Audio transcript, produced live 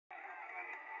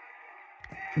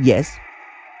Yes.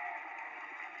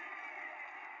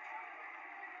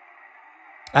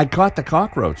 I caught the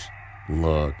cockroach.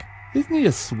 Look, isn't he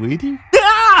a sweetie?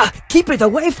 Ah! Keep it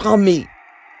away from me!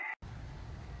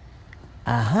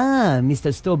 Aha,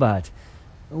 Mr. Stobart.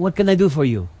 What can I do for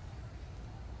you?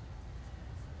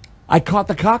 I caught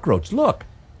the cockroach, look.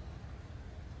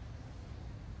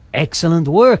 Excellent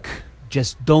work.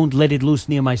 Just don't let it loose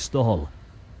near my stall.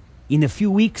 In a few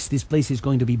weeks, this place is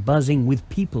going to be buzzing with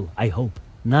people, I hope,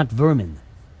 not vermin.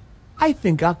 I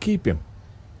think I'll keep him.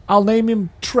 I'll name him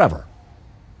Trevor.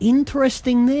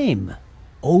 Interesting name.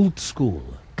 Old school,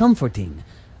 comforting,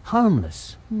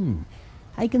 harmless.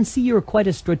 I can see you're quite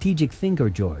a strategic thinker,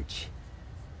 George.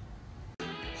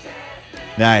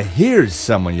 Now here's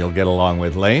someone you'll get along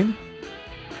with, Lane.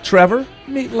 Trevor,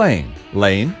 meet Lane.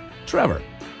 Lane, Trevor.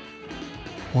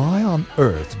 Why on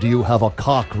earth do you have a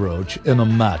cockroach in a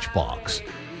matchbox?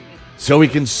 So he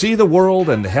can see the world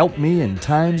and help me in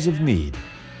times of need.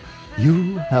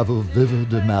 You have a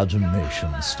vivid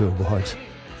imagination, Stobart.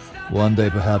 One day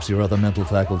perhaps your other mental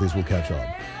faculties will catch on.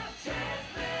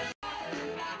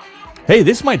 Hey,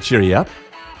 this might cheer you up.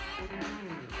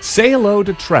 Say hello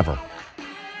to Trevor.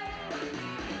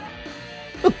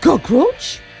 A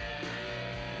cockroach?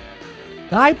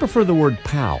 I prefer the word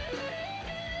pal.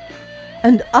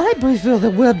 And I prefer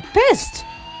the word pest.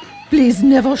 Please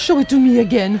never show it to me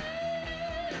again.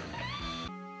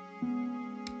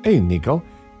 Hey, Nico,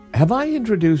 have I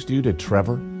introduced you to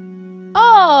Trevor?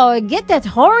 Oh, get that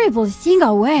horrible thing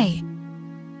away.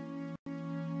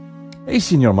 Hey,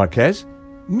 Senor Marquez,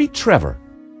 meet Trevor.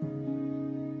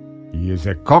 He is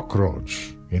a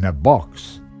cockroach in a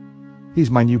box.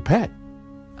 He's my new pet.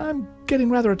 I'm getting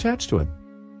rather attached to him.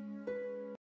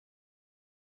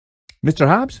 Mr.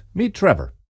 Hobbs, meet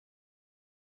Trevor.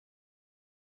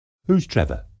 Who's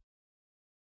Trevor?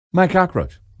 My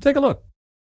cockroach. Take a look.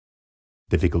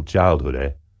 Difficult childhood,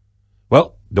 eh?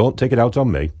 Well, don't take it out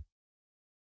on me.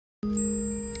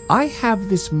 I have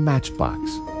this matchbox.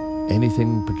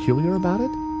 Anything peculiar about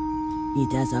it?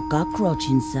 It has a cockroach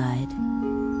inside.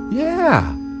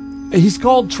 Yeah. He's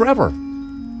called Trevor.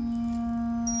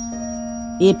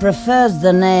 He prefers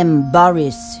the name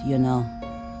Boris, you know.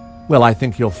 Well, I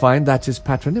think you'll find that's his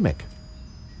patronymic.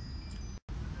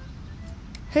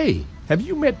 Hey, have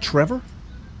you met Trevor?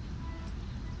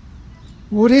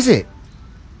 What is it?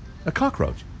 A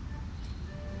cockroach.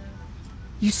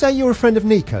 You say you're a friend of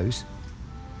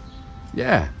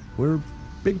Yeah, we're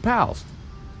big pals.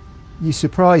 You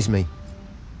surprise me.